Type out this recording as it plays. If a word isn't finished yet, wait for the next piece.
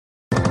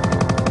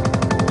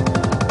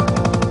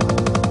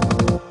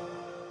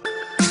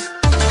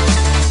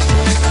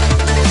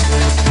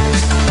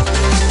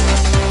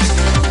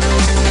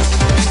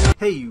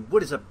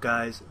What is up,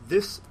 guys?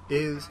 This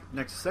is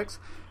NEXUS X,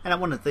 and I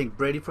want to thank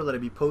Brady for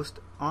letting me post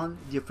on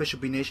the official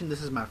B Nation.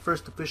 This is my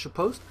first official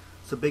post,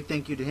 so big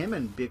thank you to him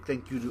and big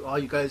thank you to all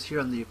you guys here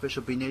on the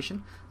official B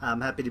Nation.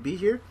 I'm happy to be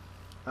here.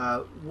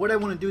 What I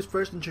want to do is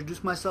first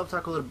introduce myself,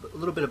 talk a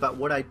little bit about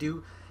what I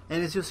do,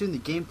 and as you'll see in the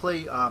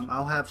gameplay,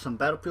 I'll have some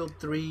Battlefield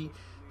 3,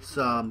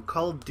 some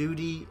Call of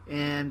Duty,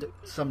 and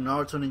some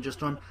Naruto Ninja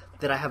Storm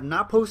that I have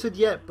not posted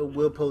yet, but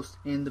will post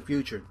in the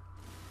future.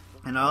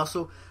 And I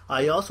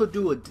also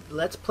do a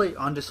Let's Play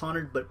on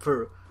Dishonored, but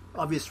for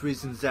obvious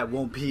reasons that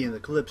won't be in the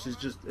clips.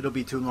 It'll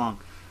be too long.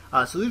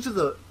 So these are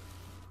the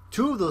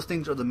two of those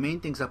things are the main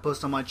things I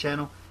post on my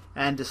channel,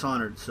 and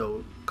Dishonored.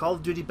 So Call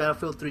of Duty,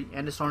 Battlefield 3,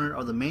 and Dishonored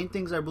are the main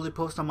things I really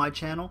post on my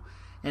channel.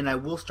 And I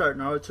will start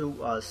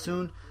Naruto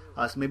soon.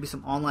 So maybe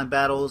some online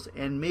battles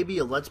and maybe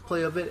a Let's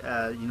Play of it.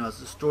 You know, as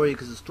a story,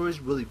 because the story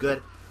is really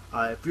good.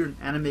 If you're an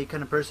anime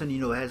kind of person, you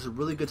know, it has a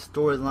really good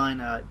storyline.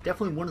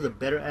 Definitely one of the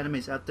better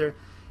animes out there.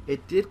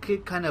 It did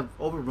get kind of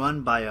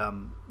overrun by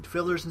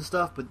fillers and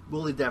stuff, but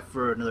we'll leave that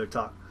for another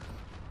talk.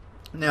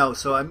 Now,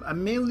 so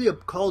I'm mainly a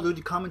Call of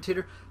Duty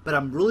commentator, but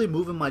I'm really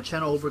moving my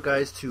channel over,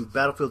 guys, to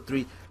Battlefield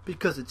 3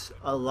 because it's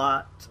a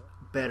lot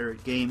better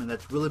game, and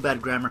that's really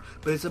bad grammar,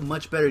 but it's a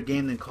much better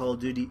game than Call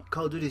of Duty.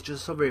 Call of Duty is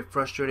just so very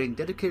frustrating.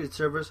 Dedicated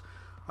servers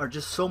are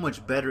just so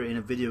much better in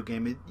a video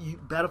game.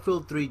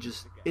 Battlefield 3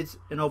 it's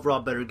an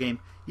overall better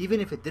game.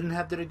 Even if it didn't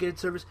have dedicated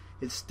servers,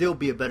 it'd still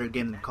be a better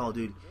game than Call of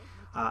Duty.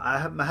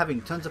 I'm having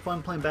tons of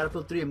fun playing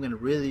Battlefield 3. I'm going to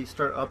really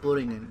start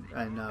uploading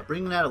and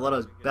bringing out a lot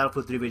of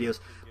Battlefield 3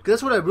 videos, because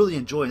that's what I really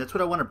enjoy, and that's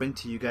what I want to bring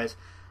to you guys.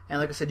 And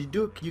like I said,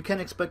 you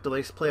can expect the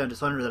Let's Play on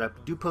Dishonored that I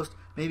do post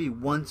maybe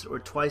once or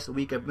twice a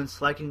week. I've been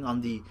slacking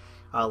on the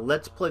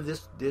Let's Play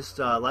this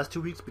last 2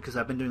 weeks because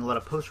I've been doing a lot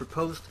of post for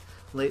post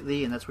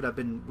lately, and that's what I've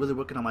been really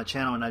working on my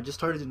channel. And I just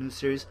started a new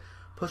series,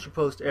 post for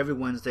post, every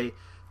Wednesday,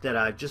 that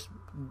I just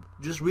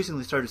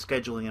recently started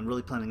scheduling and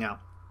really planning out.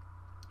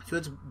 So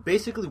it's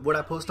basically what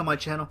I post on my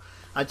channel.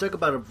 I talk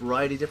about a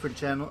variety of different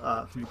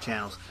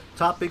channels,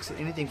 topics,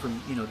 anything from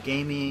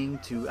gaming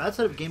to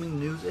outside of gaming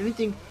news,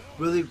 anything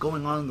really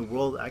going on in the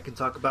world I can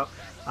talk about.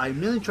 I'm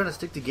really trying to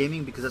stick to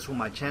gaming because that's what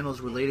my channel is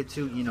related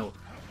to,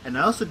 And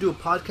I also do a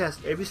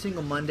podcast every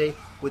single Monday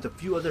with a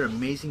few other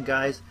amazing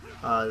guys,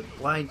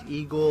 Blind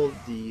Eagle,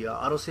 the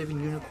Auto Saving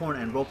Unicorn,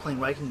 and Role Playing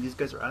Viking. These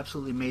guys are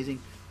absolutely amazing.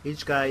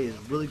 Each guy is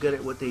really good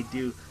at what they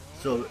do.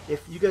 So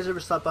if you guys ever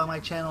stop by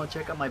my channel and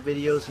check out my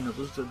videos,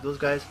 those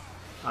guys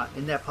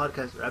in that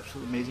podcast are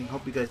absolutely amazing.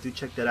 Hope you guys do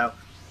check that out.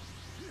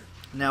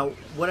 Now,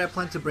 what I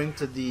plan to bring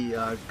to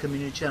the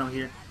community channel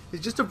here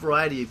is just a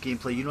variety of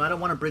gameplay. I don't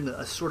want to bring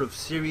a sort of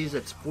series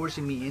that's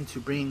forcing me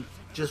into bringing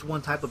just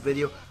one type of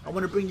video. I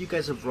want to bring you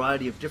guys a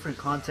variety of different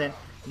content,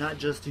 not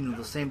just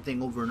the same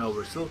thing over and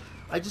over. So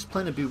I just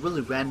plan to be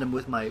really random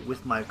with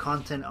my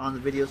content on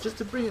the videos, just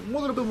to bring it a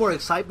little bit more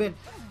excitement,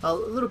 a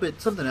little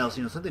bit something else,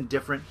 something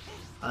different.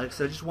 Like I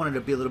said, I just wanted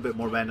to be a little bit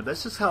more random.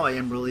 That's just how I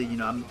am, really.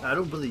 I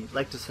don't really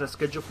like to set a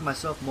schedule for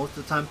myself most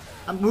of the time.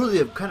 I'm really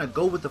a kind of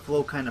go with the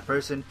flow kind of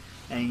person.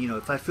 And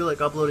if I feel like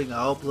uploading,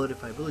 I'll upload.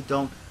 If I really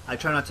don't, I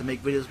try not to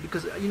make videos,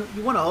 because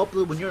you want to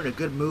upload when you're in a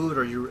good mood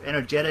or you're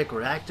energetic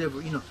or active.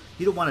 Or, you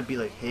don't want to be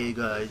like, hey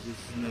guys, this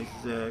is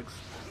NEXUS X.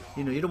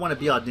 You don't want to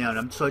be all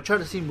down. So I try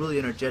to seem really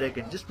energetic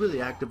and just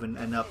really active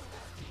and up.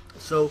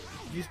 So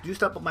you do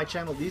stop at my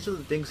channel. These are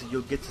the things that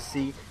you'll get to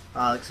see.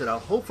 Like I said, I'll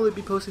hopefully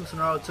be posting some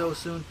Naruto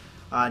soon.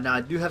 Now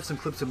I do have some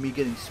clips of me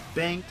getting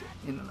spanked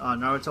in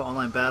Naruto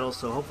online battles,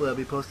 so hopefully I'll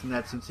be posting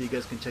that soon, so you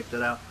guys can check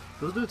that out.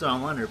 Those dudes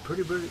online are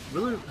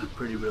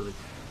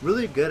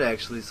really good,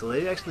 actually. So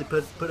they actually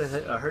put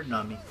a hurting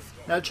on me.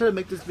 Now I try to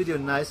make this video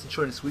nice and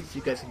short and sweet, so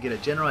you guys can get a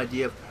general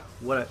idea of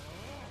what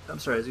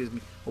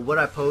what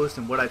I post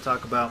and what I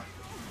talk about.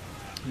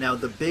 Now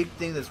the big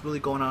thing that's really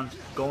going on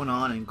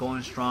and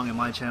going strong in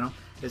my channel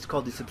is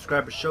called the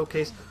subscriber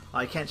showcase.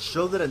 I can't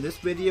show that in this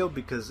video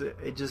because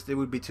it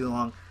would be too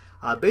long.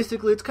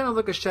 Basically, it's kind of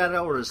like a shout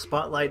out or a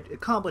spotlight, a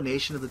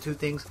combination of the two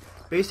things.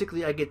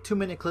 Basically, I get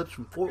 2-minute clips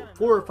from four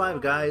or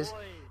five guys,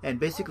 and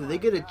basically they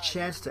get a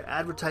chance to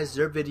advertise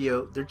their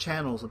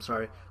channels,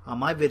 on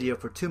my video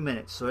for 2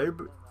 minutes.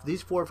 So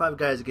these 4 or 5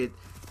 guys get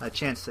a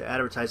chance to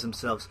advertise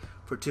themselves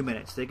for 2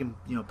 minutes. They can,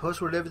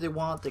 post whatever they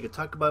want. They can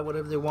talk about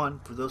whatever they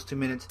want for those 2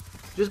 minutes.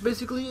 Just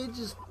basically,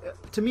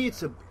 to me,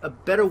 it's a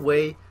better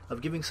way of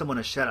giving someone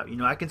a shout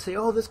out. I can say,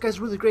 oh, this guy's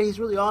really great. He's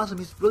really awesome.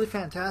 He's really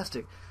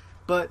fantastic.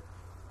 But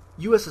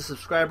you as a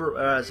subscriber or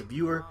as a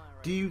viewer,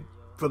 do you,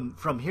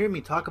 from hearing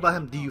me talk about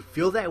him, do you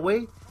feel that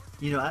way?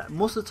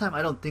 Most of the time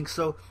I don't think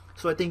so.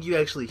 So I think you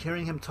actually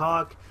hearing him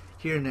talk,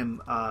 hearing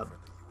him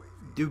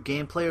do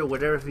gameplay or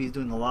whatever, if he's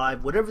doing a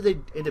live, whatever they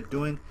end up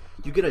doing,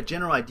 you get a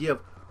general idea of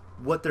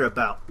what they're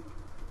about.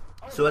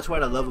 So that's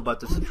what I love about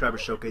the subscriber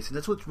showcase, and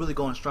that's what's really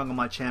going strong on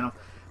my channel.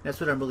 That's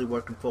what I'm really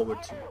working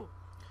forward to.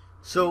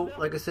 So,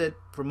 like I said,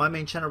 for my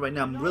main channel right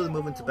now, I'm really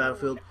moving to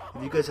Battlefield.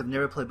 If you guys have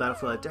never played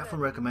Battlefield, I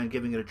definitely recommend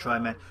giving it a try,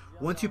 man.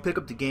 Once you pick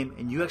up the game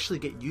and you actually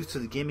get used to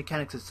the game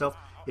mechanics itself,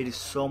 it is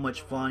so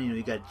much fun.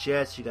 You got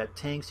jets, you got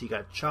tanks, you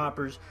got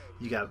choppers,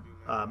 you got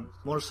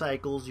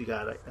motorcycles, you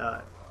got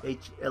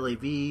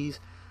LAVs,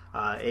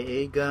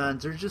 AA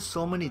guns. There's just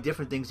so many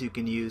different things you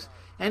can use.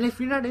 And if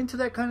you're not into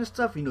that kind of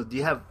stuff, you know, do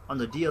you have on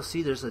the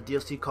DLC? There's a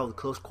DLC called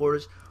Close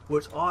Quarters, where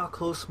it's all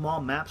close,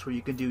 small maps where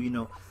you can do, you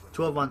know,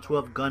 12 on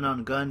 12 gun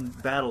on gun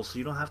battles, so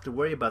you don't have to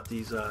worry about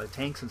these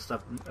tanks and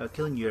stuff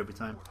killing you every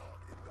time.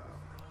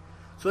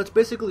 So that's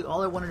basically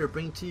all I wanted to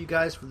bring to you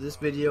guys for this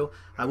video.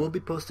 I will be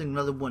posting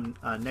another one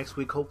next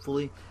week,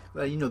 hopefully.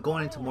 You know,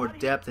 going into more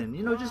depth and,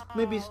 you know, just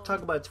maybe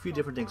talk about a few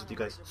different things with you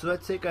guys. So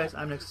that's it, guys.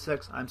 I'm NEXUS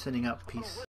X. I'm sending out. Peace.